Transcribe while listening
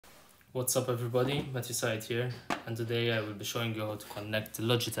What's up everybody, Matthew Side here, and today I will be showing you how to connect the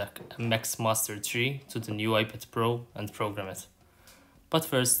Logitech MX Master 3 to the new iPad Pro and program it. But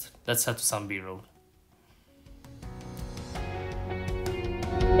first, let's head to some B-roll.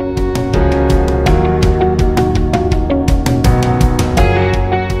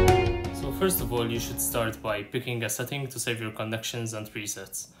 So first of all, you should start by picking a setting to save your connections and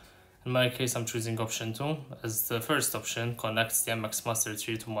presets. In my case, I'm choosing option 2, as the first option connects the MX Master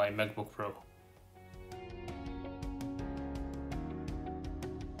 3 to my MacBook Pro.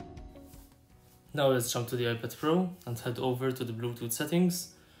 Now let's jump to the iPad Pro and head over to the Bluetooth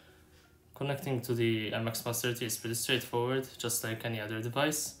settings. Connecting to the MX Master 3 is pretty straightforward, just like any other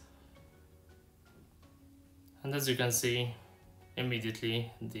device. And as you can see,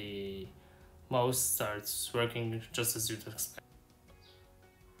 immediately the mouse starts working just as you'd expect.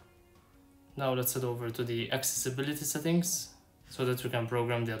 Now let's head over to the accessibility settings so that we can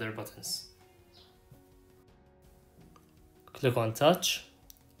program the other buttons. Click on Touch,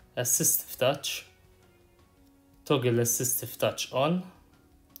 Assistive Touch, toggle Assistive Touch on,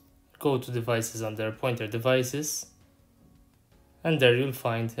 go to Devices under Pointer Devices, and there you'll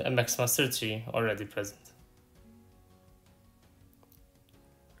find MX Master 3 already present.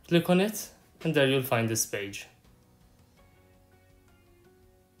 Click on it, and there you'll find this page.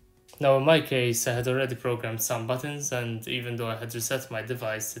 Now in my case, I had already programmed some buttons, and even though I had reset my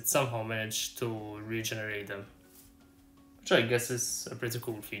device, it somehow managed to regenerate them, which I guess is a pretty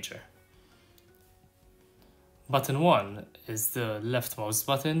cool feature. Button 1 is the left mouse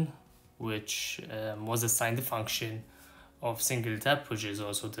button, which was assigned the function of single tap, which is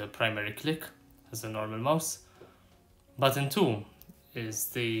also the primary click as a normal mouse. Button 2 is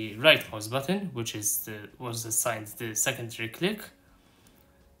the right mouse button, which was assigned the secondary click.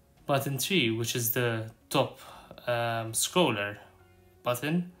 Button 3, which is the top scroller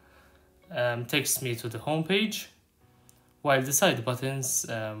button, takes me to the home page, while the side buttons,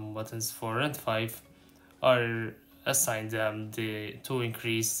 buttons 4 and 5, are assigned to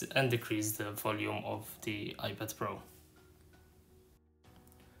increase and decrease the volume of the iPad Pro.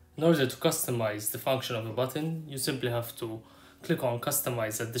 In order to customize the function of a button, you simply have to click on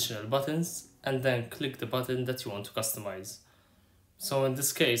Customize Additional Buttons and then click the button that you want to customize. So in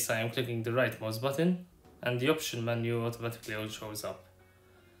this case, I am clicking the right mouse button and the option menu automatically shows up.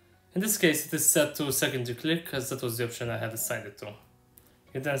 In this case, it is set to secondary click, as that was the option I had assigned it to.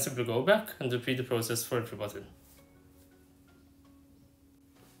 You then simply go back and repeat the process for every button.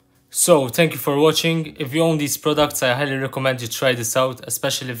 So thank you for watching. If you own these products, I highly recommend you try this out,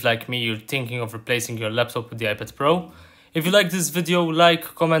 especially if, like me, you're thinking of replacing your laptop with the iPad Pro. If you like this video, like,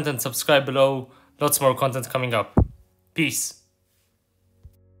 comment and subscribe below. Lots more content coming up. Peace.